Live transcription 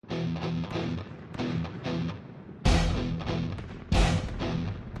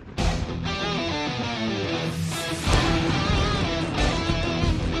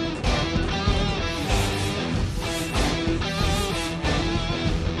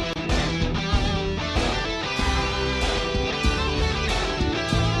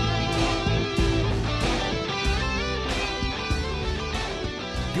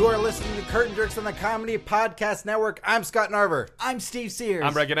You are listening to Curtain Jerks on the Comedy Podcast Network. I'm Scott Narver. I'm Steve Sears.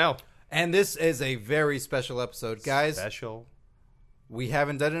 I'm Regan L. And this is a very special episode, guys. Special We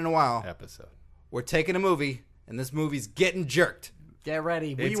haven't done it in a while. episode. We're taking a movie, and this movie's getting jerked. Get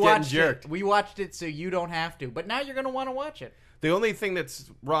ready. It's getting jerked. We watched it so you don't have to. But now you're going to want to watch it. The only thing that's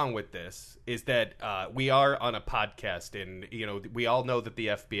wrong with this is that we are on a podcast, and we all know that the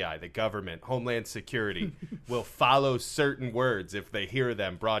FBI, the government, Homeland Security, will follow certain words if they hear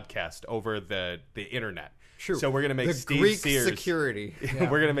them broadcast over the internet. True. So we're gonna make the Steve Greek Sears security.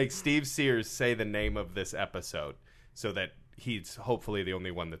 We're gonna make Steve Sears say the name of this episode, so that he's hopefully the only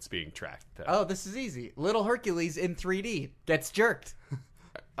one that's being tracked. Oh, this is easy. Little Hercules in 3D gets jerked.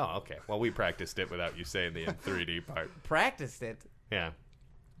 Oh, okay. Well, we practiced it without you saying the in 3D part. Practiced it. Yeah.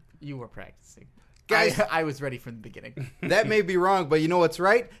 You were practicing. Guys- I was ready from the beginning. That may be wrong, but you know what's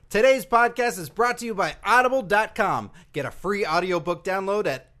right? Today's podcast is brought to you by Audible.com. Get a free audiobook download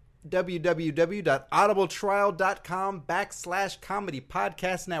at www.audibletrial.com/comedy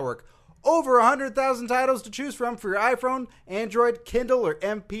podcast network. Over 100,000 titles to choose from for your iPhone, Android, Kindle, or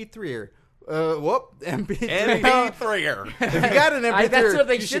MP3er. MP3. MP3er. If you got an MP3er, That's what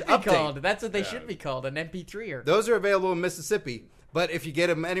they you should be update. called. That's what they should be called, an MP3er. Those are available in Mississippi, but if you get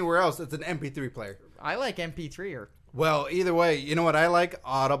them anywhere else, it's an MP3 player. I like MP3er. Well, either way, you know what I like?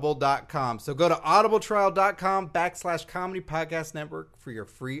 Audible.com. So go to audibletrial.com/comedy podcast network for your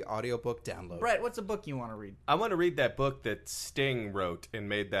free audiobook download. Brett, what's a book you want to read? I want to read that book that Sting wrote and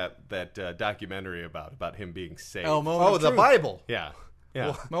made that documentary about him being saved. Moment of the Truth. Bible. Yeah.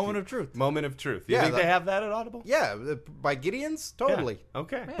 Yeah. Moment of Truth. Moment of Truth. You Yeah, think that- they have that at Audible? Yeah, by Gideon's? Totally. Yeah.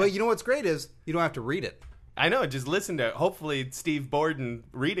 Okay. But you know what's great is you don't have to read it. I know. Just listen to it. Hopefully Steve Borden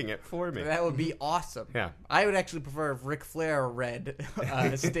reading it for me. That would be awesome. Yeah. I would actually prefer if Ric Flair read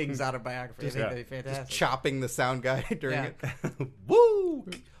Sting's autobiography. I think that'd be fantastic. Chopping the sound guy during Yeah. it. Woo!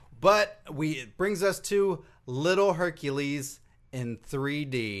 But it brings us to Little Hercules in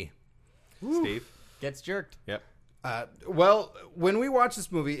 3D. Steve? Gets jerked. Yep. Well, when we watch this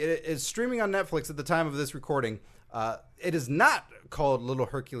movie, it is streaming on Netflix at the time of this recording. It is not called Little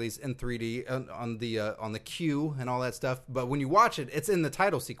Hercules in 3D on the queue and all that stuff. But when you watch it, it's in the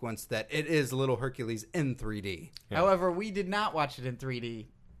title sequence that it is Little Hercules in 3D. Yeah. However, we did not watch it in 3D,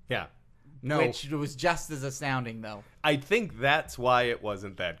 Yeah. No, which was just as astounding, though. I think that's why it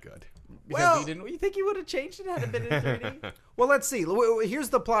wasn't that good. Because Well- we didn't. You think you would have changed it had it been in 3D? well, let's see. Here's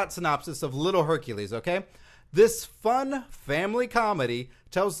the plot synopsis of Little Hercules. Okay, this fun family comedy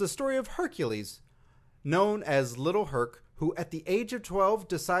tells the story of Hercules, known as Little Herc, who at the age of 12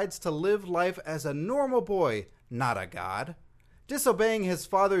 decides to live life as a normal boy, not a god. Disobeying his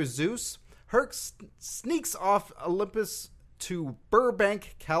father Zeus, Herc sneaks off Olympus to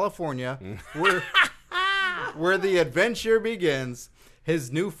Burbank, California, where the adventure begins.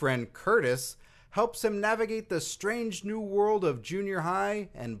 His new friend Curtis helps him navigate the strange new world of junior high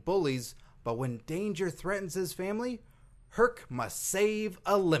and bullies, but when danger threatens his family, Herc must save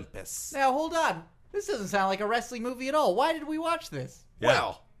Olympus. Now, hold on. This doesn't sound like a wrestling movie at all. Why did we watch this?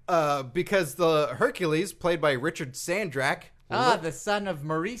 Yeah. Well, because the Hercules, played by Richard Sandrak, The son of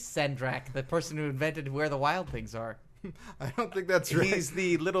Maurice Sendrak, the person who invented Where the Wild Things Are. I don't think that's right, He's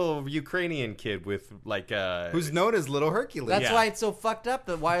the little Ukrainian kid with who's known as Little Hercules. That's Yeah. why it's so fucked up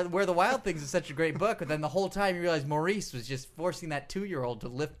that Where the Wild Things is such a great book. But then the whole time you realize Maurice was just forcing that 2-year-old to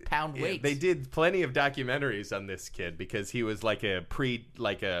lift pound weights. They did plenty of documentaries on this kid because he was like a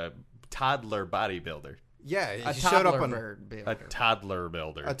toddler bodybuilder. Yeah, he a showed up toddler on bird. A toddler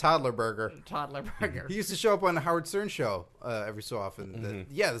builder. a toddler burger. toddler burger. He used to show up on the Howard Stern show every so often.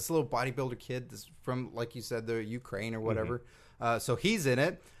 This little bodybuilder kid this from, like you said, the Ukraine or whatever. So he's in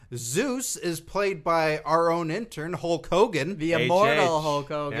it. Zeus is played by our own intern, Hulk Hogan. The HH. immortal Hulk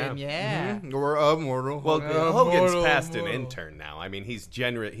Hogan, Yeah. yeah. Or immortal. well, Hogan. Hogan's Mortal, past an mortal. intern now. I mean, he's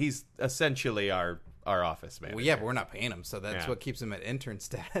essentially our office manager. Well, yeah, but we're not paying him, so that's Yeah. what keeps him at intern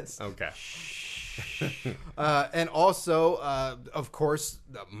status. Okay. And also, of course,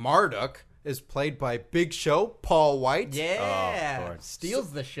 Marduk is played by Big Show, Paul White. Yeah. Oh, of course.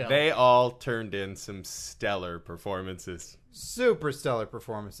 Steals the show. They all turned in some stellar performances. Super stellar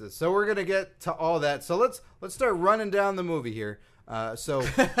performances. So we're gonna get to all that. So let's start running down the movie here. So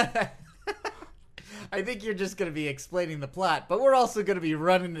I think you're just going to be explaining the plot, but we're also going to be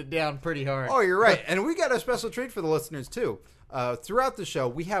running it down pretty hard. oh, you're right. And we got a special treat for the listeners too. Throughout the show,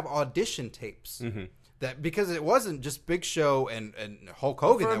 we have audition tapes. That because it wasn't just Big Show and Hulk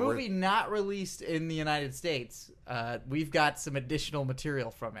Hogan. For a that were, movie not released in the United States, we've got some additional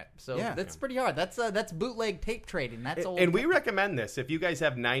material from it. So Yeah. that's pretty hard. That's bootleg tape trading. That's old. And we recommend this if you guys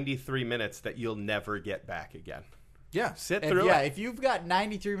have 93 minutes that you'll never get back again. Yeah. Sit If, through yeah, it. if you've got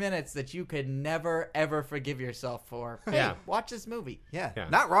 93 minutes that you could never, ever forgive yourself for, hey, Yeah. watch this movie. Yeah. Yeah.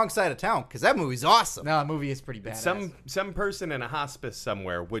 Not Wrong Side of Town, because that movie's awesome. No, the movie is pretty bad. Some person in a hospice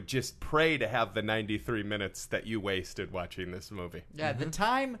somewhere would just pray to have the 93 minutes that you wasted watching this movie. Yeah, the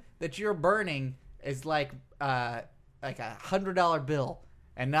time that you're burning is like a $100 bill.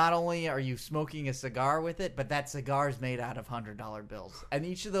 And not only are you smoking a cigar with it, but that cigar is made out of $100 bills. And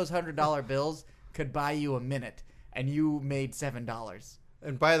each of those $100 bills could buy you a minute. And you made $7.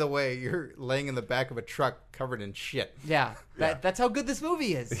 And by the way, you're laying in the back of a truck covered in shit. Yeah, that's how good this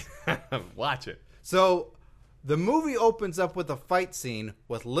movie is. Watch it. So the movie opens up with a fight scene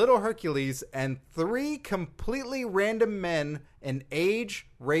with little Hercules and 3 completely random men in age,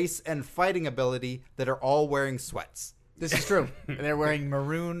 race, and fighting ability that are all wearing sweats. This is true. They're wearing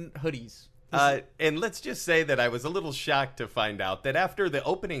maroon hoodies. And let's just say that I was a little shocked to find out that after the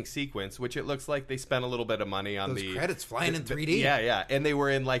opening sequence, which it looks like they spent a little bit of money on Those the credits flying in 3D. Yeah, and they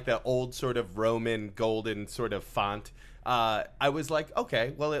were in like the old sort of Roman golden sort of font. I was like,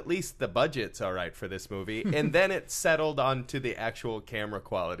 okay, well, at least the budget's all right for this movie. And then it settled onto the actual camera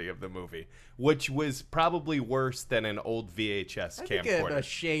quality of the movie, which was probably worse than an old VHS I think a camcorder.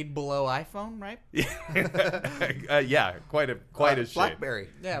 shade below iPhone, right? Yeah, quite a shade. BlackBerry.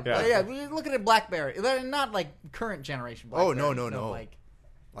 Yeah, Yeah. yeah. We're looking at BlackBerry. They're not like current generation Oh, BlackBerry. no. Like,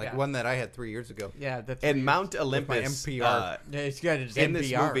 Like Yeah. one that I had 3 years ago. yeah, that's And Mount Olympus NPR. yeah, it's good. It's in NPR.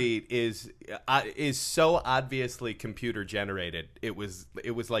 this movie is so obviously computer generated. It was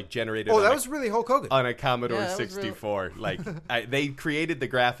like generated. Oh, on that a- was really Hulk Hogan. on a Commodore Yeah, that was 64. Like they created the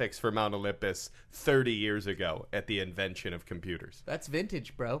graphics for Mount Olympus 30 years ago at the invention of computers. That's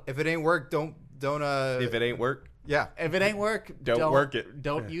vintage, bro. If it ain't work, don't If it ain't work, yeah. If it ain't work, Don't work it.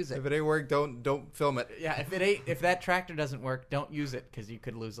 Don't use it. If it ain't work, don't film it. Yeah, if that tractor doesn't work, don't use it because you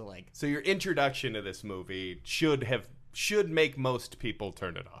could lose a leg. so your introduction to this movie should make most people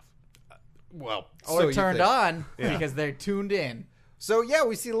turn it off. Well, Or so you turned think. on Yeah. because they're tuned in. So yeah,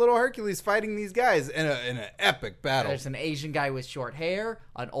 we see little Hercules fighting these guys in an epic battle. There's an Asian guy with short hair,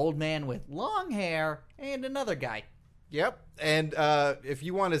 an old man with long hair, and another guy. Yep. And if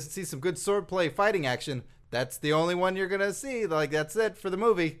you want to see some good swordplay fighting action, that's the only one you're gonna see. Like that's it for the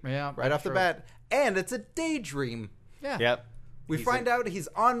movie. Yeah, right that's off the true. bat. And it's a daydream. Yeah. Yep. We He's find out he's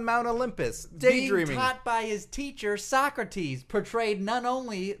on Mount Olympus, Being daydreaming. taught by his teacher, Socrates, portrayed none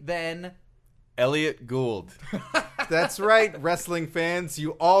only than... Elliot Gould. That's right, wrestling fans.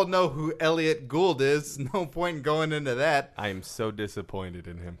 You all know who Elliot Gould is. No point in going into that. I am so disappointed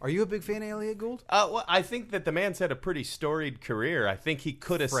in him. Are you a big fan of Elliot Gould? Well, I think that the man's had a pretty storied career. I think he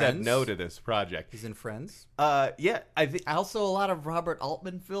could have said Friends? no to this project. He's in Friends. Yeah, I think Also a lot of Robert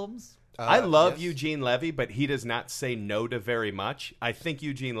Altman films. I love yes. Eugene Levy, but he does not say no to very much. I think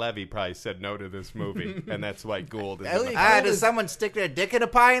Eugene Levy probably said no to this movie, and that's why Gould is. in Elliot the- Gould Does is- someone stick their dick in a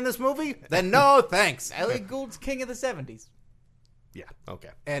pie in this movie? Then no, thanks. Elliot Gould's king of the 70s. Yeah. Okay.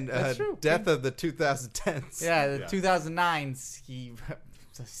 And That's true. Death of the 2010s. Yeah, the Yeah. 2009s,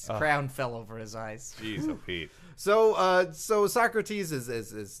 his crown fell over his eyes. Jeez, oh Pete. So Socrates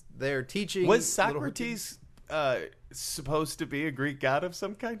is there teaching. Was little Socrates supposed to be a Greek god of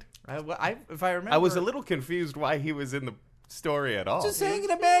some kind? If I remember, I was a little confused why he was in the story at all. Just hanging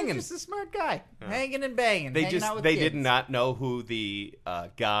and banging. Just a smart guy, hanging and banging. They hanging out with they kids. did not know who the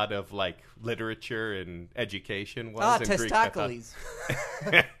god of like literature and education was. Ah, in Greek mythology.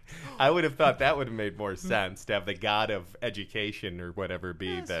 Testacles. I would have thought that would have made more sense to have the god of education or whatever be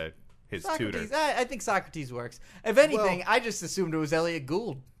Yes. his Socrates. tutor. I think Socrates works. If anything, Well- I just assumed it was Elliot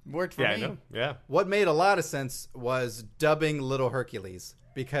Gould. Worked for Yeah, I me. know. Yeah. What made a lot of sense was dubbing Little Hercules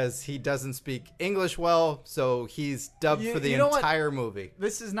because he doesn't speak English well, so he's dubbed You- for the you know what? entire movie.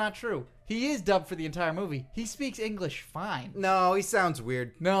 This is not true. He is dubbed for the entire movie. He speaks English fine. No, he sounds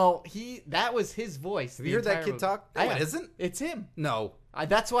weird. No, that was his voice. Have you heard that kid talk? No, it isn't. It's him. No.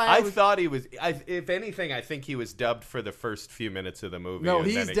 That's why I thought he was. If anything, I think he was dubbed for the first few minutes of the movie. No, and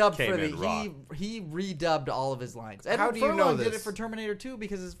he's then it dubbed came for the in raw. he redubbed all of his lines. How Edward do you know Furlong did it this? for Terminator 2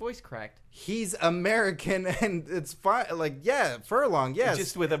 because his voice cracked. He's American and it's fine. Like, yeah, Furlong, yes.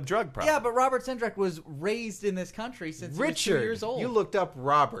 Just with a drug problem. Yeah, but Robert Sendrak was raised in this country since he was 2 Richard, years old. you looked up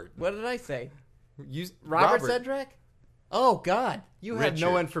Robert. What did I say? You, Robert Sendrak? Oh God, You had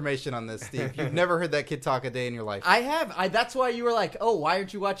no Richard. information on this, Steve. You've never heard that kid talk a day in your life. I have. That's why you were like, "Oh, why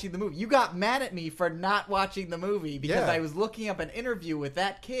aren't you watching the movie?" You got mad at me for not watching the movie because Yeah. I was looking up an interview with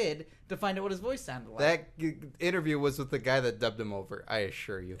that kid to find out what his voice sounded like. That interview was with the guy that dubbed him over, I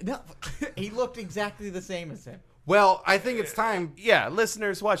assure you. No, he looked exactly the same as him. Well, I think it's time. Yeah,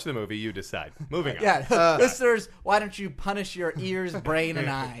 listeners, watch the movie. You decide. Moving on. Yeah, listeners, why don't you punish your ears, brain, and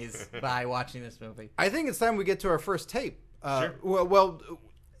eyes by watching this movie? I think it's time we get to our first tape. Sure. Well,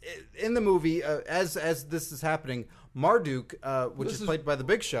 in the movie, as this is happening, Marduk, which This is is played by the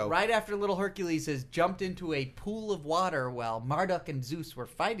Big Show, Right after little Hercules has jumped into a pool of water while Marduk and Zeus were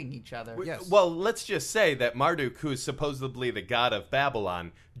fighting each other. Yes. Well, let's just say that Marduk, who is supposedly the god of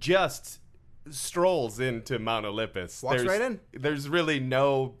Babylon, just strolls into Mount Olympus. Walks right in. There's really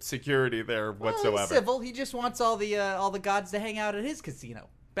no security there Well, whatsoever. he's civil. He just wants all the gods to hang out at his casino,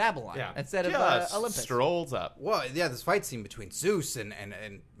 Babylon, Yeah, instead of just Olympus. strolls up. Well, yeah, this fight scene between Zeus and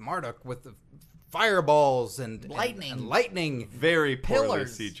Marduk with the fireballs and Lightning. and lightning. Very poorly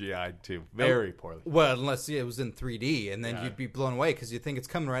Pillars. CGI'd too. Very poorly. Well, unless it was in 3D, and then Yeah. you'd be blown away because you think it's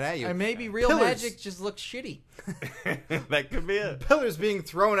coming right at you. And maybe real Pillars. magic just looks shitty. That could be it. Pillars being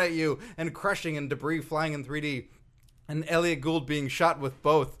thrown at you and crushing and debris flying in 3D, and Elliot Gould being shot with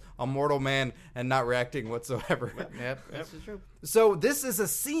both a mortal man and not reacting whatsoever. Yep, that's true. So this is a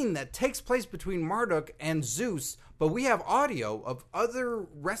scene that takes place between Marduk and Zeus, but we have audio of other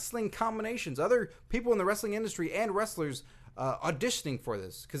wrestling combinations, other people in the wrestling industry and wrestlers auditioning for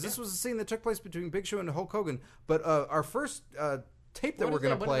this, because this was a scene that took place between Big Show and Hulk Hogan. But our first tape that we're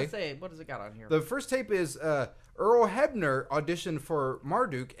going to play, What does it got on here? the first tape is Earl Hebner auditioned for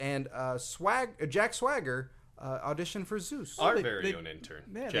Marduk, and Jack Swagger auditioned for Zeus. Our they- very they- own intern,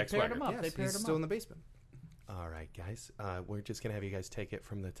 yeah, they Jack paired Swagger. him up. Yes, They paired he's him still up. in the basement. All right, guys. We're just gonna have you guys take it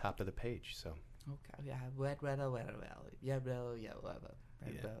from the top of the page. So Okay, yeah, well, yeah, well,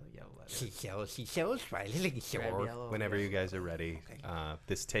 yeah, well, whenever you guys are ready,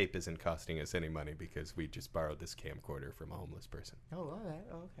 this tape isn't costing us any money because we just borrowed this camcorder from a homeless person. Oh, all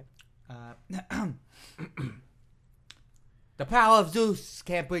right, okay. The power of Zeus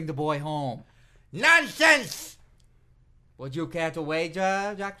can't bring the boy home. Nonsense! Would you care to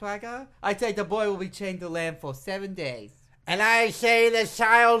wager, Jack Swagger? I say the boy will be chained to land for 7 days. And I say the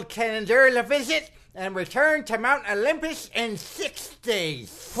child can endure the visit and return to Mount Olympus in 6 days.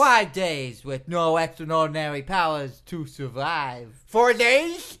 5 days with no extraordinary powers to survive. 4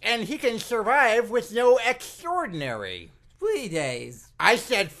 days, and he can survive with no extraordinary. 3 days. I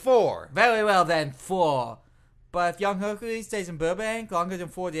said 4. Very well then, 4. But if young Hercules stays in Burbank longer than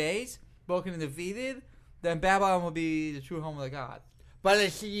 4 days, broken and defeated, then Babylon will be the true home of the gods. But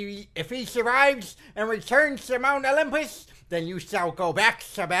if he survives and returns to Mount Olympus, then you shall go back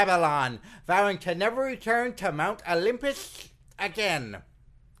to Babylon, vowing to never return to Mount Olympus again.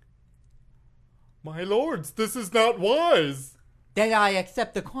 My lords, this is not wise. Then I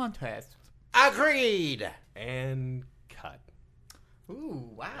accept the contrast. Agreed. And cut.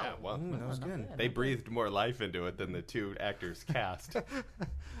 Ooh, wow. Yeah, well, That was good. they breathed more life into it than the two actors cast.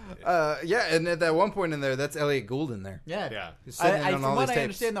 Yeah, and at that one point in there, that's Elliot Gould in there. Yeah. Yeah. He's sitting in on From all what these I tapes.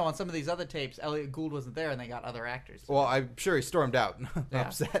 understand, though, on some of these other tapes, Elliot Gould wasn't there, and they got other actors. Well, I'm sure he stormed out, Yeah.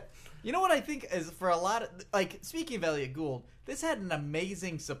 upset. You know what I think is for a lot of, like, speaking of Elliot Gould, this had an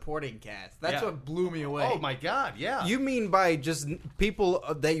amazing supporting cast. That's Yeah. what blew me away. Oh my God! Yeah. You mean by just people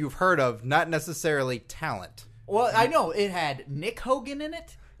that you've heard of, not necessarily talent. Well, I know it had Nick Hogan in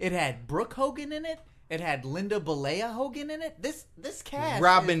it. It had Brooke Hogan in it. It had Linda Balea Hogan in it. This cast.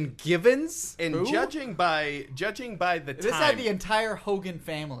 Robin Givens? and Who? judging by the This time, had the entire Hogan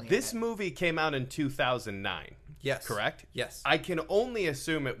family. this in it. movie came out in 2009. Yes. Correct? Yes. I can only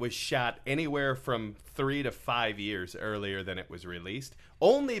assume it was shot anywhere from 3 to 5 years earlier than it was released.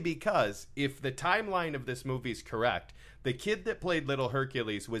 Only because if the timeline of this movie is correct, the kid that played Little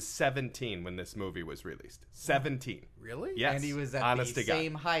Hercules was 17 when this movie was released. 17. Really? Yes. And he was at honest the to God.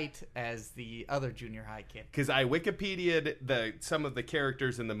 same height as the other junior high kid. Because I Wikipedia'd some of the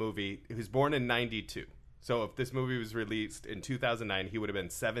characters in the movie. He was born in 92. So if this movie was released in 2009, he would have been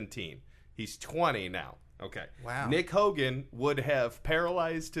 17. He's 20 now. Okay. Wow. Nick Hogan would have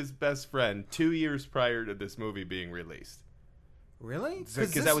paralyzed his best friend 2 years prior to this movie being released. Really?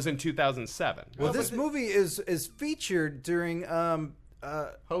 Because that was in 2007. Well, this movie is featured during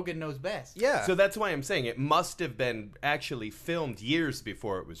Hogan knows best. yeah. So that's why I'm saying it must have been actually filmed years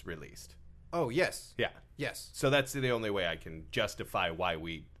before it was released. oh yes. Yeah. Yes. So that's the only way I can justify why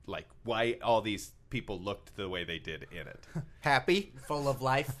why all these people looked the way they did in it. Happy. Full of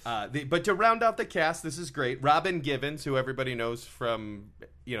life. But to round out the cast, this is great. Robin Givens, who everybody knows from,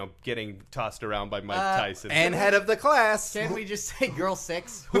 getting tossed around by Mike Tyson. And head of the class. Can we just say Girl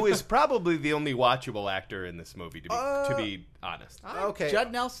 6? who is probably the only watchable actor in this movie, to be honest. Okay.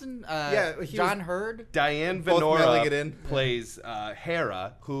 Judd Nelson, Yeah, he John was- Hurd. Diane Both mailing it Venora in. plays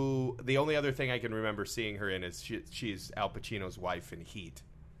Hera, who the only other thing I can remember seeing her in is she's Al Pacino's wife in Heat.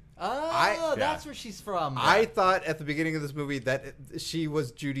 Oh, that's where she's from. I thought at the beginning of this movie that she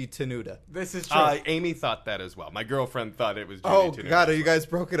was Judy Tenuta. This is true. Amy thought that as well. My girlfriend thought it was Judy Oh Tenuta. God, are you guys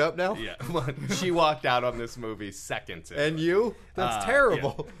broken up now? Yeah. She walked out on this movie seconds into And it. you? That's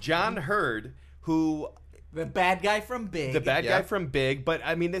terrible. Yeah. John Hurd, who... the bad guy from Big. The bad Yeah. guy from Big, but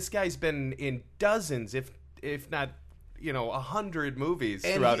I mean, this guy's been in dozens, if not, 100 movies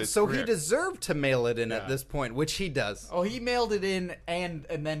throughout his so career. he deserved to mail it in at this point, which he does. Oh, he mailed it in and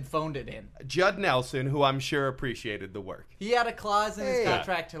then phoned it in. Judd Nelson, who I'm sure appreciated the work. He had a clause in his Hey.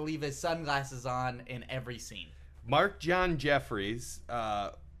 contract to leave his sunglasses on in every scene. Mark John Jeffries,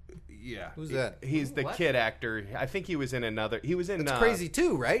 Who's that? He's the What? kid actor. I think he was in another. He was in It's Crazy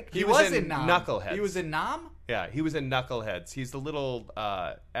too, right? He was in Nam. Knuckleheads. He was in Nam? Yeah, he was in Knuckleheads. He's the little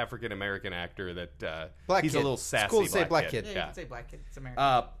African American actor that Black he's kid. a little It's sassy cool to say black kid. kid. Yeah, you can say black kid. It's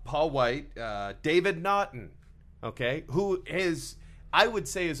American. Paul White, David Naughton, okay, who is, I would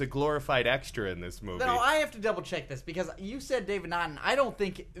say, is a glorified extra in this movie. No, I have to double check this because you said David Naughton. I don't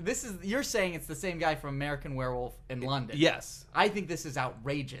think this is. You're saying it's the same guy from American Werewolf in London. Yes. I think this is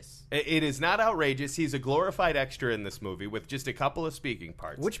outrageous. It is not outrageous. He's a glorified extra in this movie with just a couple of speaking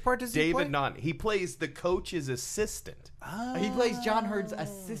parts. Which part does he David play? Naughton. He plays the coach's assistant. He plays John Hurd's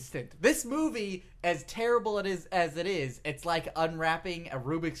assistant. This movie, as terrible as it is, it's like unwrapping a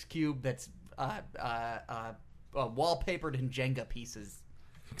Rubik's cube that's wallpapered in Jenga pieces.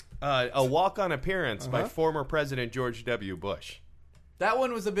 A walk-on appearance by former President George W. Bush. That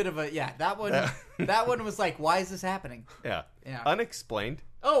one was a bit of a that one. That one was like, why is this happening? Yeah. Yeah. Unexplained.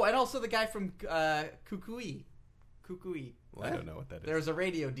 Oh, and also the guy from Kukui. I don't know what that is. There was a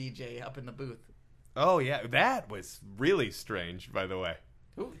radio DJ up in the booth. Oh, yeah. That was really strange, by the way.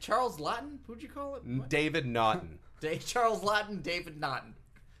 Who? Charles Lawton? Who'd you call it? What? David Naughton. Charles Lawton, David Naughton.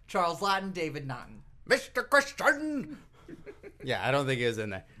 Charles Lawton, David Naughton. Mr. Christian. Yeah, I don't think he was in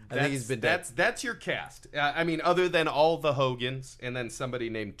there. I think he's been dead. That's your cast. I mean, other than all the Hogans and then somebody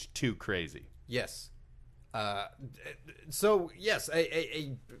named Too Crazy. Yes. So yes,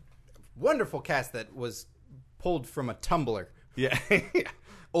 a wonderful cast that was pulled from a Tumblr. Yeah.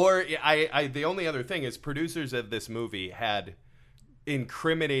 Or I the only other thing is producers of this movie had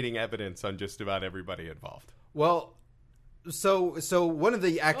incriminating evidence on just about everybody involved. Well, so one of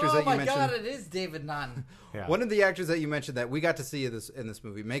the actors Oh that you my mentioned. God! It is David Naughton. Yeah. One of the actors that you mentioned that we got to see in this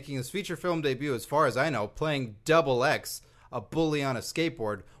movie, making his feature film debut, as far as I know, playing Double X, a bully on a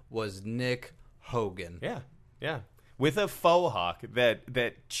skateboard, was Nick Hogan. Yeah. Yeah. With a faux hawk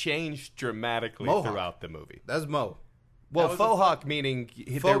that changed dramatically Mohawk. throughout the movie. That's Mo. Well, was faux a- hawk meaning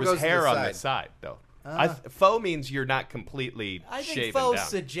Faux there was goes to hair the on side. the side, though. Faux means you're not completely I think shaven Faux down.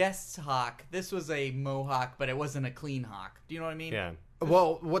 suggests hawk. This was a mohawk, but it wasn't a clean hawk. Do you know what I mean? Yeah.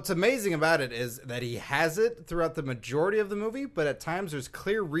 Well, what's amazing about it is that he has it throughout the majority of the movie, but at times there's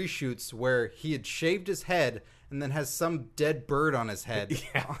clear reshoots where he had shaved his head and then has some dead bird on his head.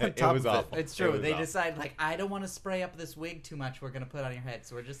 Yeah, on it top was of awful. It's true. It was They awful. decide like, I don't want to spray up this wig too much. We're gonna put it on your head,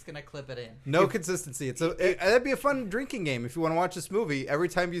 so we're just gonna clip it in. No consistency. That'd be a fun drinking game if you want to watch this movie. Every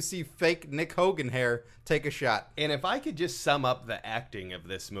time you see fake Nick Hogan hair, take a shot. And if I could just sum up the acting of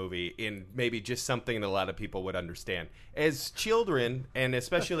this movie in maybe just something that a lot of people would understand. As children, and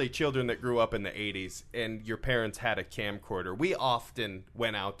especially children that grew up in the 80s, and your parents had a camcorder, we often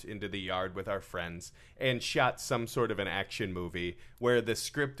went out into the yard with our friends and shot some sort of an action movie where the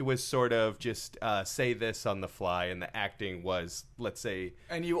script was sort of just say this on the fly, and the acting was, let's say...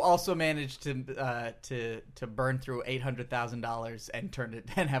 And you also managed to burn through $800,000 and turn it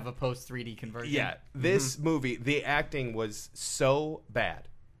and have a post 3D conversion. Yeah, this movie, the acting was so bad.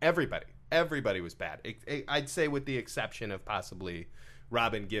 Everybody was bad. I'd say with the exception of possibly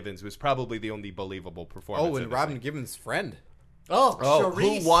Robin Givens, was probably the only believable performance. Oh, in and this Robin thing. Gibbons' friend. Oh,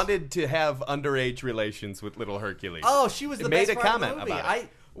 Charisse. Who wanted to have underage relations with little Hercules? Oh, she was the Made best a part comment of the movie. about it.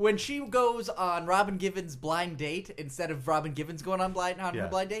 When she goes on Robin Givens' blind date instead of Robin Givens going on her Yeah.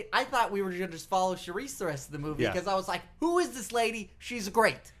 blind date, I thought we were going to just follow Charisse the rest of the movie Yeah. because I was like, who is this lady? She's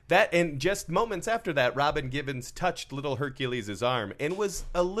great. That, and just moments after that, Robin Givens touched little Hercules' arm and was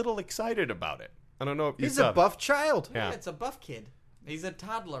a little excited about it. I don't know if you He's saw a buff child. Yeah. Yeah, it's a buff kid. He's a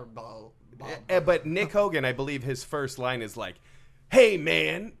toddler ball. But Nick Hogan, I believe his first line is like, "Hey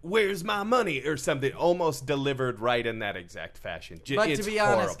man, where's my money?" or something, almost delivered right in that exact fashion. But It's to be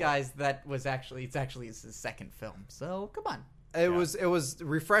horrible. honest, guys, it's actually his second film. So come on. It was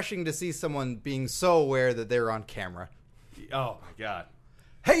refreshing to see someone being so aware that they're on camera. Oh my god.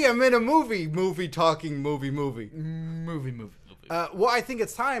 Hey, I'm in a movie talking movie. Movie. Well, I think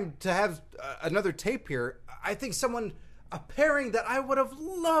it's time to have another tape here. I think a pairing that I would have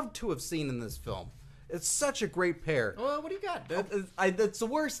loved to have seen in this film It's such a great pair. Well, what do you got? That's the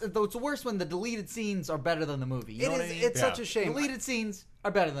worst. It's the worst when the deleted scenes are better than the movie. You know what I mean? It's such a shame. Deleted scenes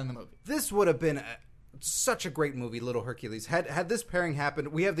are better than the movie. This would have been such a great movie, Little Hercules. Had this pairing happened,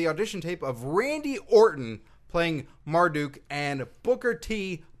 we have the audition tape of Randy Orton playing Marduk and Booker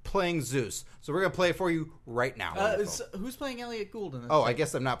T playing Zeus. So we're going to play it for you right now. Who's playing Elliot Gould in this? I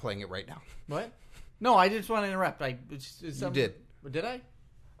guess I'm not playing it right now. What? No, I just want to interrupt. You did. Did I?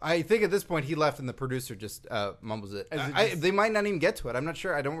 I think at this point he left and the producer just mumbles it. They might not even get to it. I'm not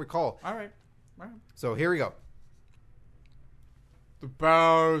sure. I don't recall. All right. So here we go. The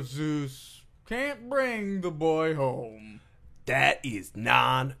power of Zeus can't bring the boy home. That is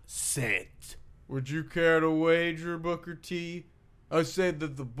nonsense. Would you care to wager, Booker T? I said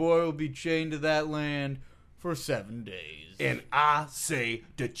that the boy will be chained to that land for 7 days. And I say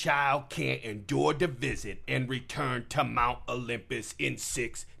the child can't endure the visit and return to Mount Olympus in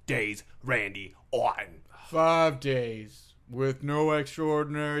 6 days, Randy Orton. 5 days, with no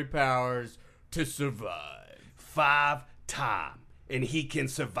extraordinary powers to survive. 5 times, and he can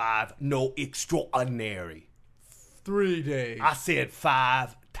survive no extraordinary. 3 days. I said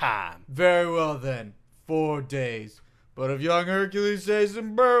 5 times. Very well then, 4 days. But if young Hercules stays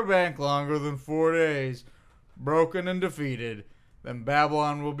in Burbank longer than 4 days, broken and defeated, then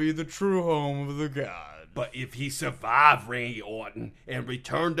Babylon will be the true home of the god. But if he survive, Randy Orton, and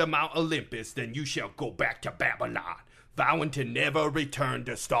return to Mount Olympus, then you shall go back to Babylon, vowing to never return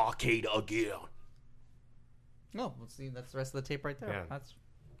to Starcade again. Oh, let's see. That's the rest of the tape right there. Yeah. That's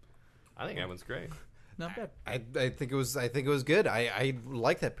I think that one's great. not bad. I think it was good. I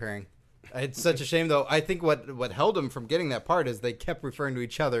like that pairing. It's such a shame, though. I think what held them from getting that part is they kept referring to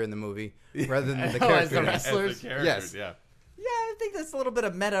each other in the movie rather than the As characters. the wrestlers? As the characters, Yes. yeah. Yeah, I think that's a little bit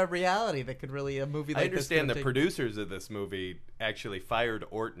of meta reality that could really a movie. Like I understand this the could take- producers of this movie actually fired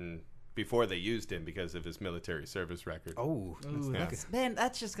Orton before they used him because of his military service record. Oh, Ooh,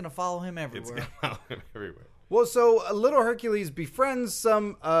 that's just gonna follow him It's everywhere. everywhere. well, so Little Hercules befriends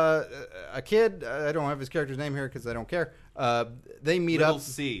a kid. I don't have his character's name here because I don't care. They meet Little up.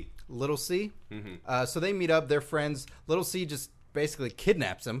 C. Little C. Mm-hmm. So they meet up. They're friends. Little C just basically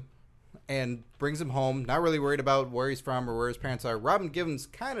kidnaps him and brings him home. Not really worried about where he's from or where his parents are. Robin Givens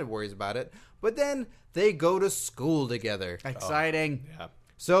kind of worries about it. But then they go to school together. Exciting. Yeah.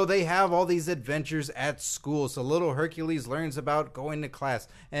 So they have all these adventures at school. So Little Hercules learns about going to class.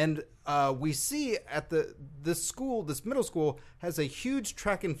 And we see at this middle school has a huge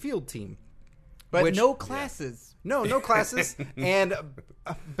track and field team. But Which- no classes. No classes. And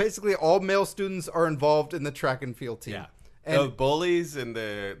basically all male students are involved in the track and field team. Yeah. And The bullies and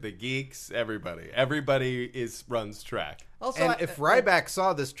the geeks, everybody runs track. Also, And if Ryback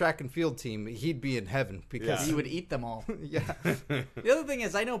saw this track and field team, he'd be in heaven because he would eat them all. yeah. The other thing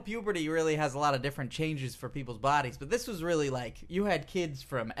is, I know puberty really has a lot of different changes for people's bodies, but this was really like you had kids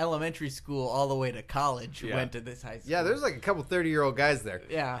from elementary school all the way to college who Yeah. went to this high school. Yeah, there's like a couple 30-year-old guys there.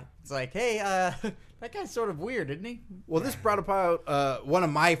 Yeah, it's like, hey, that guy's sort of weird, isn't he? Well, this brought about one of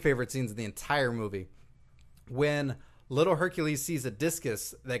my favorite scenes in the entire movie. When Little Hercules sees a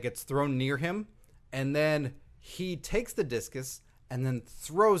discus that gets thrown near him, and then he takes the discus and then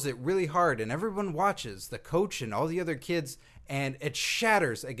throws it really hard, and everyone watches, the coach and all the other kids, and it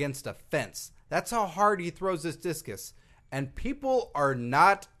shatters against a fence. That's how hard he throws this discus. And people are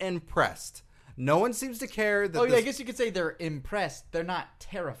not impressed. No one seems to care that Oh, yeah, this- I guess you could say they're impressed. They're not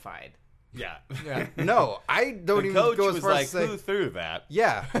terrified. Yeah. Yeah. No, I don't The even coach go as was far like, as to say... who threw that?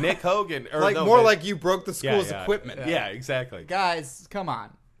 Yeah. Nick Hogan. Or Like no, more but- like you broke the school's yeah. equipment. Yeah, exactly. Guys, come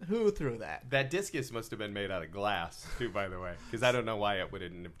on. Who threw that? That discus must have been made out of glass, too, by the way. Because I don't know why it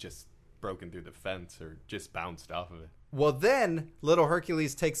wouldn't have just broken through the fence or just bounced off of it. Well, then Little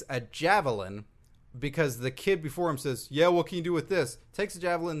Hercules takes a javelin because the kid before him says, yeah, what can you do with this? Takes a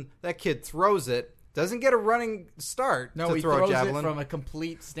javelin. That kid throws it. Doesn't get a running start No, to he throw throws a javelin. it from a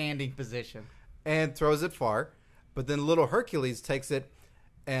complete standing position. And throws it far. But then Little Hercules takes it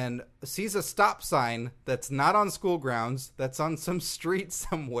and sees a stop sign that's not on school grounds, that's on some street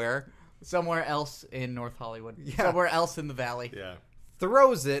somewhere, Somewhere else in North Hollywood. Yeah. Somewhere else in the valley. Yeah.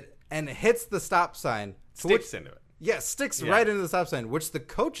 throws it, and hits the stop sign. To which- Sticks into it. Yeah, sticks Yeah. right into the stop sign, which the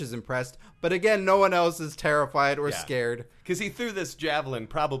coach is impressed. But again, no one else is terrified or Yeah. scared. Because he threw this javelin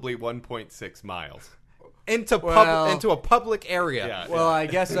probably 1.6 miles. Into Well- into a public area. Yeah. Well, I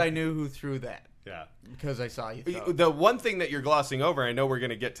guess I knew who threw that Yeah. because I saw you throw it. The one thing that you're glossing over, I know we're going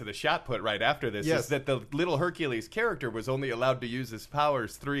to get to the shot put right after this, Yes. is that the little Hercules character was only allowed to use his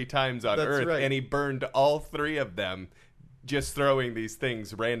powers 3 times on That's Earth, right. and he burned all 3 of them just throwing these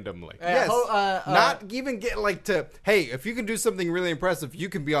things randomly. Yes. ho- Not even get like to, hey, if you can do something really impressive, you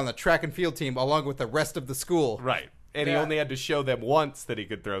can be on the track and field team along with the rest of the school. Right. And he Yeah. only had to show them once that he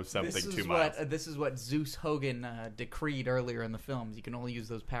could throw something This 2 is miles. this is what Zeus Hogan decreed earlier in the films. You can only use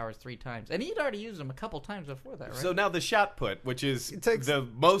those powers 3 times, and he'd already used them a couple times before that, right? So now the shot put, which is takes- the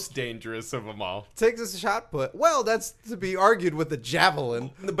most dangerous of them all. Takes a shot put. Well, that's to be argued with the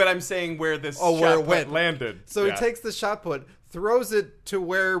javelin. But I'm saying where this Oh, shot where it put went. landed. So Yeah. he takes the shot put, throws it to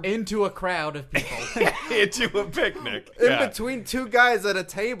where into a crowd of people. into a picnic. in Yeah. between 2 guys at a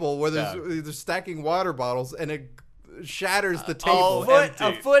table where Yeah. they're stacking water bottles, and it shatters the all table. empty.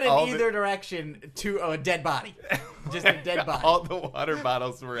 a foot in All the- either direction to a dead body. Just a dead body. All the water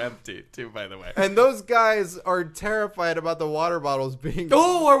bottles were empty, too, by the way. And those guys are terrified about the water bottles being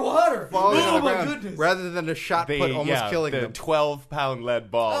Oh, our water! falling oh on the my ground, goodness! rather than a shot put almost killing the them. 12-pound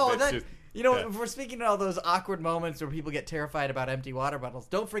lead ball. Oh, that's that, just, you know, yeah. if we're speaking of all those awkward moments where people get terrified about empty water bottles,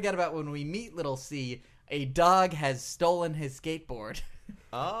 don't forget about when we meet Little C, a dog has stolen his skateboard.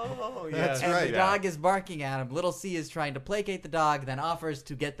 Oh, yeah. That's And right. the dog is barking at him. Little C is trying to placate the dog, then offers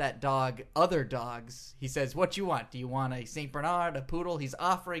to get that dog other dogs. He says, "What you want? Do you want a Saint Bernard, a poodle?" He's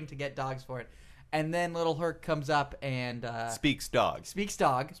offering to get dogs for it. And then Little Herc comes up and Speaks dogs. speaks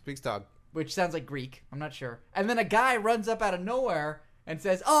dog, Speaks dog. which sounds like Greek. I'm not sure. And then a guy runs up out of nowhere and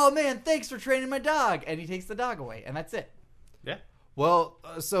says, "Oh man, thanks for training my dog." And he takes the dog away, and that's it. Yeah. Well,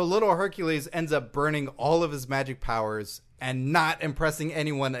 so little Hercules ends up burning all of his magic powers and not impressing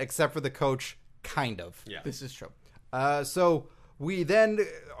anyone except for the coach, kind of. Yeah. This is true. So we then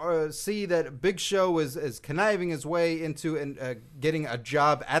see that Big Show is conniving his way into getting a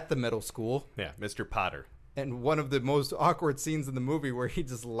job at the middle school. Yeah, Mr. Potter. And one of the most awkward scenes in the movie where he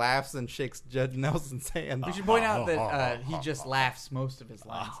just laughs and shakes Judge Nelson's hand. We should point out that he just laughs most of his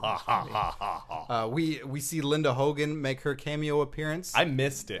lines. in this movie. We see Linda Hogan make her cameo appearance. I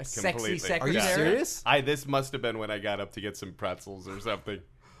missed it sexy completely. secretary? Are you serious? This must have been when I got up to get some pretzels or something.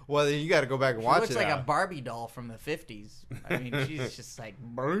 Well, you got to go back and She watch looks it. like a Barbie doll from the 50s. I mean, she's just like...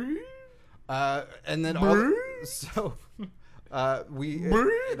 And then we.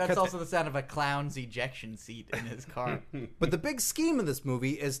 That's also the sound of a clown's ejection seat in his car. But the big scheme of this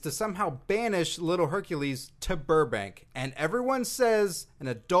movie is to somehow banish little Hercules to Burbank, and everyone says in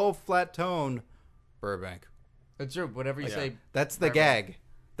a dull, flat tone, "Burbank." It's true. Whatever you say. That's the Burbank. gag.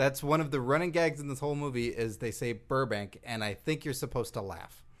 That's one of the running gags in this whole movie is they say Burbank, and I think you're supposed to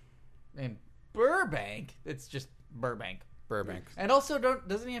laugh. In Burbank, it's just Burbank. Burbank. And also,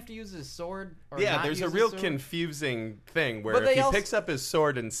 doesn't he have to use his sword? Or Yeah, not there's a use his real sword? confusing thing where But if they he also- picks up his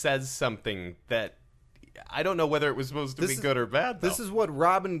sword and says something that I don't know whether it was supposed to This be is- good or bad. Though. This is what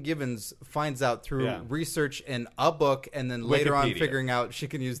Robin Givens finds out through Yeah. research in a book, and then later on Wikipedia. figuring out she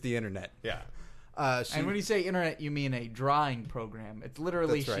can use the internet. yeah. And when you say internet, you mean a drawing program. It's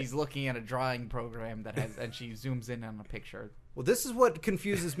literally That's right. she's looking at a drawing program that has, and she zooms in on a picture. Well, this is what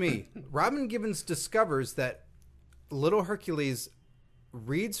confuses me. Robin Givens discovers that little Hercules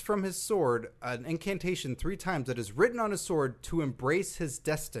reads from his sword an incantation 3 times that is written on his sword to embrace his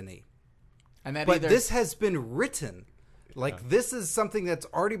destiny. And that But either this has been written. Like, this is something that's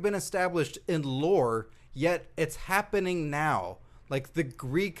already been established in lore, yet it's happening now. Like, the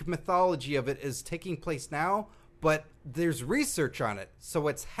Greek mythology of it is taking place now, but there's research on it, so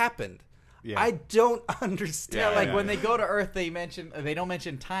it's happened. Yeah. I don't understand. Yeah, like yeah, when yeah. they go to Earth, they don't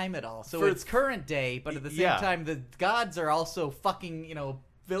mention time at all. So For- it's current day, but at the same Yeah. time, the gods are also fucking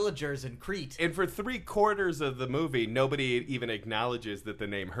villagers in Crete. And for 3/4 of the movie, nobody even acknowledges that the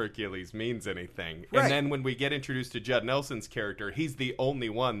name Hercules means anything. Right. And then when we get introduced to Judd Nelson's character, he's the only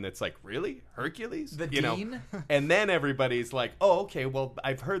one that's like, really? Hercules? The You know? dean? And then everybody's like, oh, okay, well,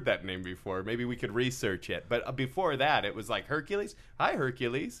 I've heard that name before. Maybe we could research it. But before that, it was like, Hercules? Hi,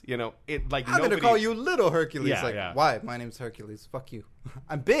 Hercules. It like I'm nobody... going to call you little Hercules. Yeah, like, yeah. why? My name's Hercules. Fuck you.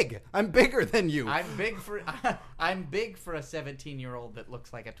 I'm big. I'm bigger than you. I'm big for a 17-year-old that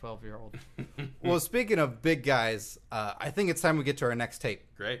looks like a 12-year-old. Well, speaking of big guys, I think it's time we get to our next tape.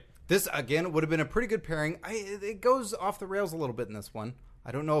 Great. This, again, would have been a pretty good pairing. It goes off the rails a little bit in this one.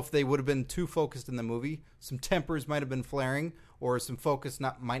 I don't know if they would have been too focused in the movie. Some tempers might have been flaring, or some focus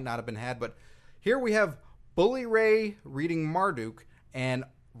might not have been had. But here we have Bully Ray reading Marduk, and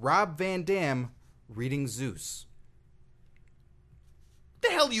Rob Van Dam reading Zeus. The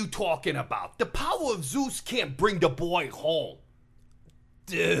hell you talking about? The power of Zeus can't bring the boy home.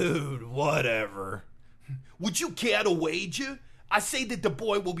 Dude, whatever. Would you care to wager? I say that the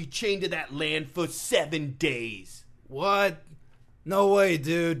boy will be chained to that land for 7 days. What? No way,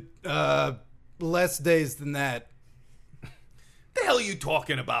 dude. Less days than that. The hell are you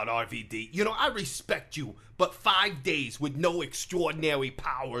talking about, RVD? You know, I respect you, but 5 days with no extraordinary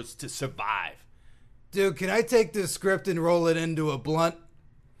powers to survive. Dude, can I take this script and roll it into a blunt?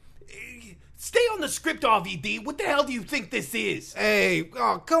 Stay on the script, RVD. What the hell do you think this is? Hey,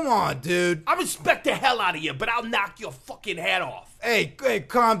 oh, come on, dude. I respect the hell out of you, but I'll knock your fucking head off. Hey,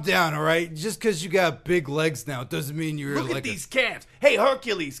 calm down, all right? Just because you got big legs now doesn't mean you're Look like at these calves. Hey,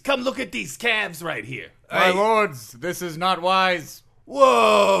 Hercules, come look at these calves right here. My lords, this is not wise.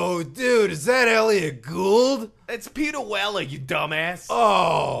 Whoa, dude, is that Elliot Gould? It's Peter Weller, you dumbass.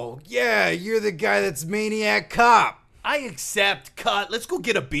 Oh, yeah, you're the guy that's Maniac Cop. I accept. Cut. Let's go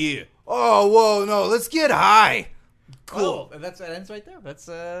get a beer. Oh, whoa, no, let's get high. Cool. Oh, that ends right there. That's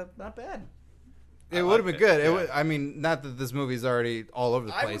not bad. It would have been good. Yeah. I mean, not that this movie's already all over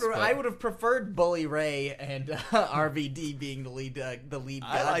the place. I would have preferred Bully Ray and RVD being the lead.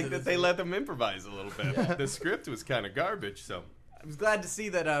 I like that they let them improvise a little bit. The script was kind of garbage, so. I was glad to see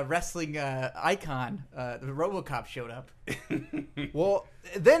that a wrestling icon, the RoboCop, showed up. Well,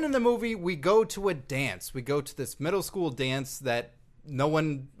 then in the movie, we go to a dance. We go to this middle school dance that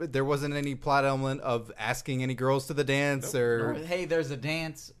there wasn't any plot element of asking any girls to the dance or. Hey, there's a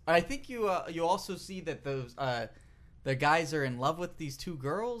dance. I think you also see that those the guys are in love with these two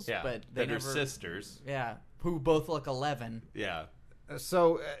girls, Yeah, but they that are never, sisters. yeah, who both look 11. Yeah.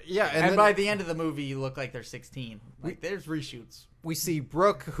 So, yeah. And then by the end of the movie, you look like they're 16. Like, there's reshoots. we see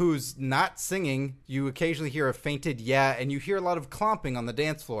Brooke, who's not singing. You occasionally hear a fainted yeah, and you hear a lot of clomping on the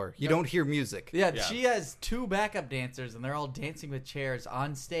dance floor. You don't hear music. Yeah, Yeah. she has two backup dancers, and they're all dancing with chairs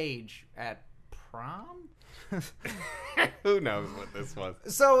on stage at prom? Who knows what this was?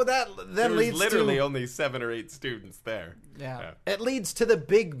 So that There then was leads literally to only 7 or 8 students there. Yeah. it leads to the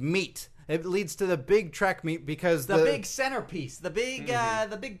big meet. It leads to the big track meet because The big centerpiece, the big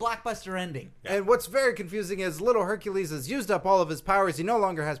blockbuster ending. And what's very confusing is little Hercules has used up all of his powers. He no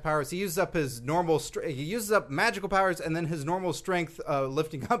longer has powers. He uses up his normal he uses up magical powers and then his normal strength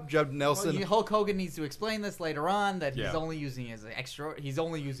lifting up Judd Nelson. Well, Hulk Hogan needs to explain this later on that he's Yeah. only using he's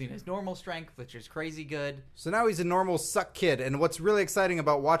only using his normal strength, which is crazy good. So now he's a normal suck kid. And what's really exciting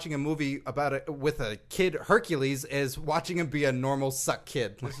about watching a movie with a kid Hercules is watching him be a normal suck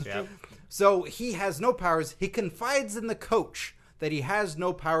kid. Yeah. So he has no powers. He confides in the coach that he has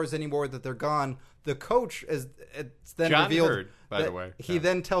no powers anymore, that they're gone. The coach it's then John revealed Hurd, by that the way. He Yeah.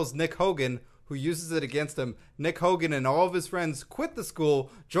 then tells Nick Hogan, who uses it against him. Nick Hogan and all of his friends quit the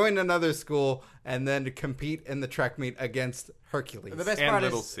school, join another school, and then compete in the track meet against Hercules. The best And part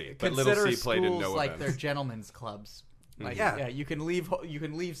Little is C, but Little consider C played in schools no like events. they're gentlemen's clubs. Like, Yeah. you can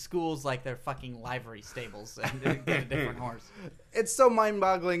leave schools like they're fucking livery stables and get a different horse. It's so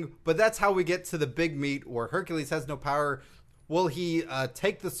mind-boggling, but that's how we get to the big meet where Hercules has no power. Will he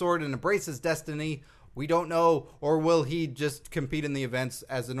take the sword and embrace his destiny? We don't know. Or will he just compete in the events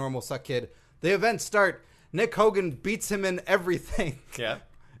as a normal suck kid? The events start. Nick Hogan beats him in everything. Yeah.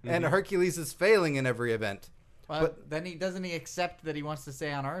 And Hercules is failing in every event. But then doesn't he accept that he wants to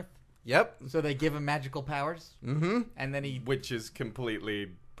stay on Earth? Yep. So they give him magical powers, and then he Which is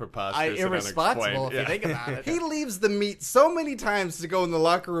completely preposterous and irresponsible if unexplained. you think about it. He leaves the meet so many times to go in the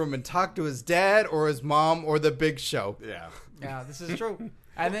locker room and talk to his dad or his mom or the Big Show. Yeah. Yeah, this is true.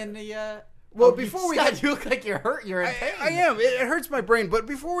 And then the Well, before we Scott, get- you look like you're hurt. You're in pain. I am. It hurts my brain. But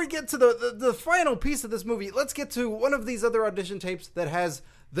before we get to the final piece of this movie, let's get to one of these other audition tapes that has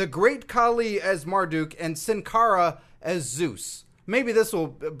the Great Khali as Marduk and Sin Cara as Zeus. Maybe this will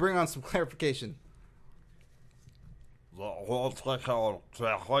bring on some clarification.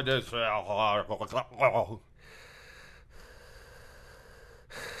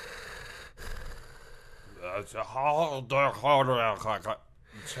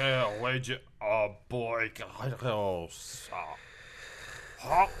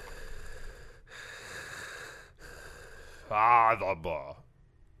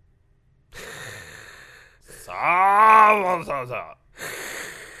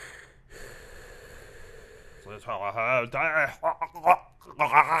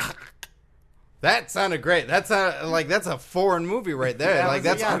 That sounded great. That's a foreign movie right there. That like was-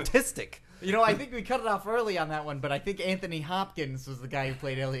 that's yeah. artistic. You know, I think we cut it off early on that one, but I think Anthony Hopkins was the guy who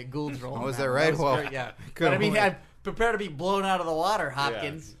played Elliot Gould's role. Oh, in is that that one. right? was Well, great, yeah. good But I mean, one. I'm prepared to be blown out of the water,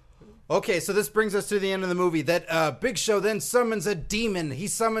 Hopkins. Okay, so this brings us to the end of the movie. That Big Show then summons a demon. He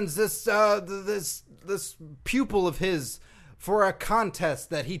summons this this pupil of his for a contest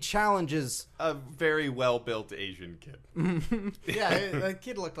that he challenges. A very well-built Asian kid. Yeah, the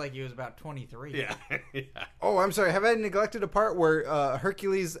kid looked like he was about 23. Yeah. Yeah. Oh, I'm sorry. Have I neglected a part where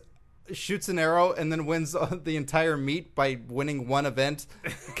Hercules shoots an arrow and then wins the entire meet by winning one event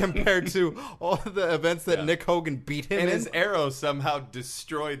compared to all the events that Nick Hogan beat him And in. his arrow somehow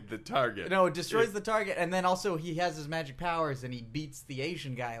destroyed the target. No, it destroys the target, and then also he has his magic powers, and he beats the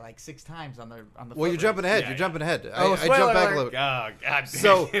Asian guy like 6 times on the. Well, foot you're race. jumping ahead. Yeah, You're yeah. jumping ahead. Oh, I spoiler jumped back a alert. little bit. Oh, God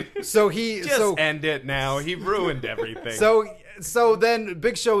So, dang it. so he, Just so, end it now. He ruined everything. so then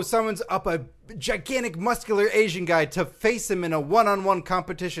Big Show summons up a gigantic muscular Asian guy to face him in a one-on-one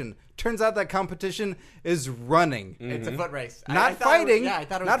competition. Turns out that competition is running. It's a foot race. Not I thought it was- fighting. yeah, I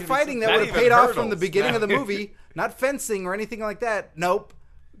thought it was Not gonna be fighting. some- That Not would have even paid off from the hurdles. beginning of the No. movie. Not fencing or anything like that. Nope.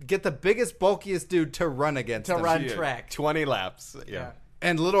 Get the biggest, bulkiest dude to run against To him. run Yeah, track. 20 laps. Yeah. Yeah.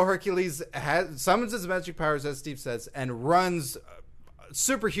 And little Hercules summons his magic powers, as Steve says, and runs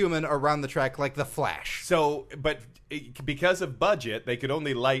superhuman around the track like the Flash. So, but because of budget, they could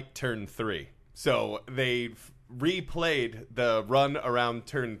only light turn 3. So they replayed the run around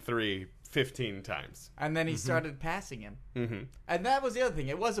turn 3 15 times. And then he started passing him. Mm-hmm. And that was the other thing.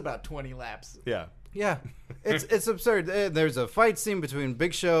 It was about 20 laps. Yeah. Yeah, it's absurd. There's a fight scene between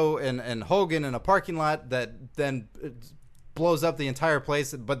Big Show and Hogan in a parking lot that then blows up the entire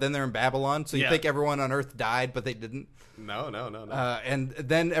place. But then they're in Babylon, so you Yeah. think everyone on Earth died, but they didn't. No. And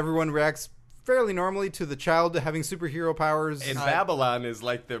then everyone reacts fairly normally to the child having superhero powers. And Babylon is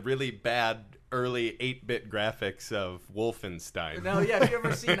like the really bad early 8-bit graphics of Wolfenstein. No, yeah. Have you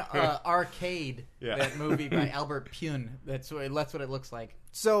ever seen Arcade? Yeah. That movie by Albert Pune. That's what it looks like.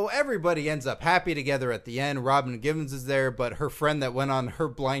 So everybody ends up happy together at the end. Robin Givens is there, but her friend that went on her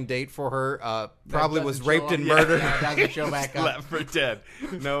blind date for her probably That was doesn't raped show and up. murdered. Yeah, it doesn't show back up. Left for dead.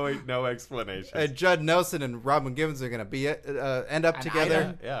 No explanation. And Judd Nelson and Robin Givens are going to be end up And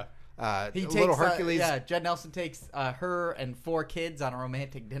together. Ida. Yeah. He takes, little Hercules. Judd Nelson takes her and 4 kids on a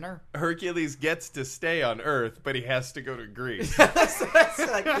romantic dinner. Hercules gets to stay on Earth, but he has to go to Greece. So that's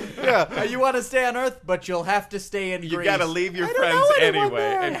like, you want to stay on Earth, but you'll have to stay in You Greece. gotta leave your I don't friends know anyone anyway.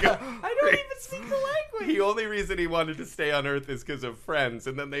 there. And go I don't even speak the language. The only reason he wanted to stay on Earth is because of friends,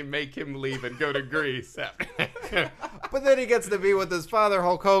 and then they make him leave and go to Greece. But then he gets to be with his father,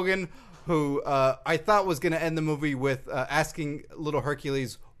 Hulk Hogan, who I thought was going to end the movie with asking little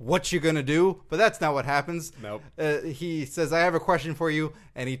Hercules, "What you gonna do?" But that's not what happens. Nope. He says, "I have a question for you,"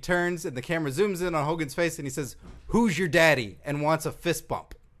 and he turns, and the camera zooms in on Hogan's face, and he says, "Who's your daddy?" and wants a fist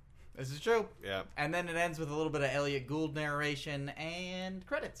bump. This is true. Yeah. And then it ends with a little bit of Elliot Gould narration and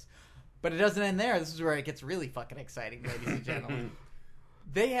credits. But it doesn't end there. This is where it gets really fucking exciting, ladies and gentlemen.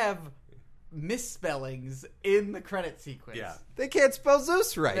 They have misspellings in the credit sequence. Yeah. They can't spell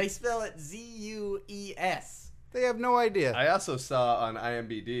Zeus right. They spell it Zeus. They have no idea. I also saw on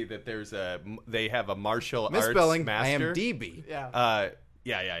IMDb that they have a martial Misspelling arts master. IMDb. Yeah.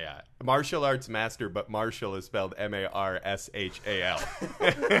 Yeah. Martial arts master, but Marshall is spelled Marshal.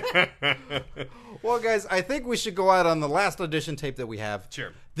 Well, guys, I think we should go out on the last audition tape that we have.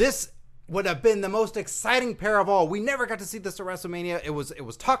 Sure. This would have been the most exciting pair of all. We never got to see this at WrestleMania. It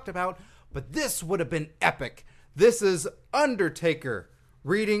was talked about, but this would have been epic. This is Undertaker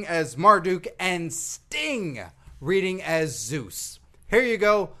reading as Marduk and Sting reading as Zeus. Here you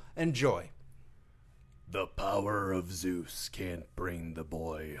go. Enjoy. The power of Zeus can't bring the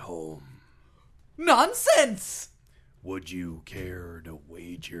boy home. Nonsense! Would you care to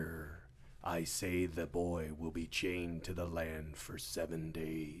wager? I say the boy will be chained to the land for 7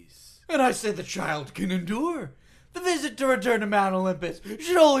 days. And I say the child can endure. The visit to return to Mount Olympus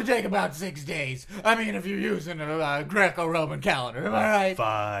should only take about 6 days. I mean, if you're using a Greco-Roman calendar, am I right?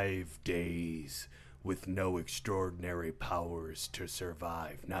 5 days with no extraordinary powers to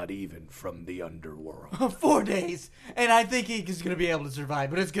survive, not even from the underworld. 4 days, and I think he's going to be able to survive,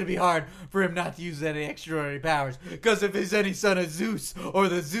 but it's going to be hard for him not to use any extraordinary powers, because if he's any son of Zeus, or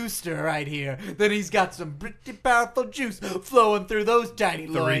the Zeuster right here, then he's got some pretty powerful juice flowing through those tiny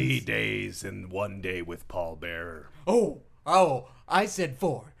loins. 3 days and 1 day with Paul Bearer. Oh, I said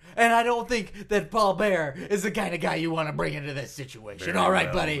 4. And I don't think that Paul Bearer is the kind of guy you want to bring into this situation. Very All right,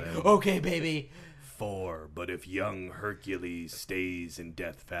 well, buddy. then. Okay, baby. 4, but if young Hercules stays in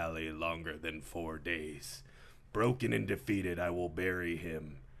Death Valley longer than 4 days, broken and defeated, I will bury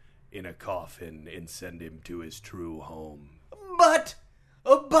him in a coffin and send him to his true home. But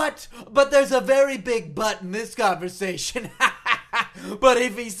there's a very big but in this conversation. But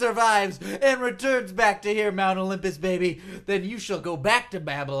if he survives and returns back to here, Mount Olympus, baby, then you shall go back to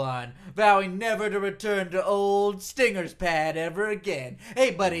Babylon, vowing never to return to old Stinger's pad ever again.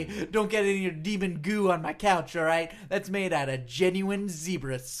 Hey, buddy, don't get any of your demon goo on my couch, all right? That's made out of genuine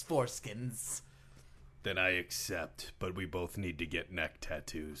zebra foreskins. Then I accept, but we both need to get neck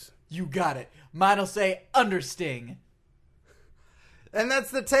tattoos. You got it. Mine'll say Understing. And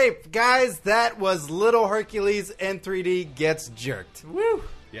that's the tape. Guys, that was Little Hercules in 3D Gets Jerked. Woo!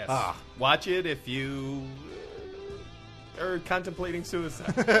 Yes. Ah. Watch it if you are contemplating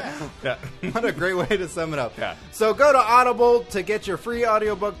suicide. Yeah. What a great way to sum it up. Yeah. So go to Audible to get your free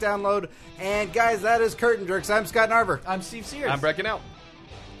audiobook download. And guys, that is Curtain Jerks. I'm Scott Narver. I'm Steve Sears. I'm Brecken out.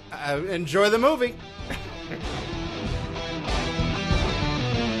 Enjoy the movie.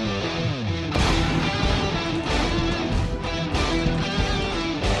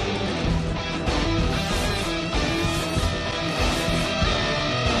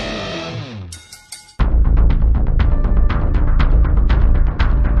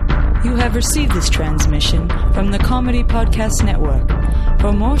 You have received this transmission from the Comedy Podcast Network.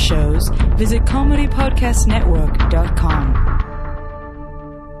 For more shows, visit comedypodcastnetwork.com.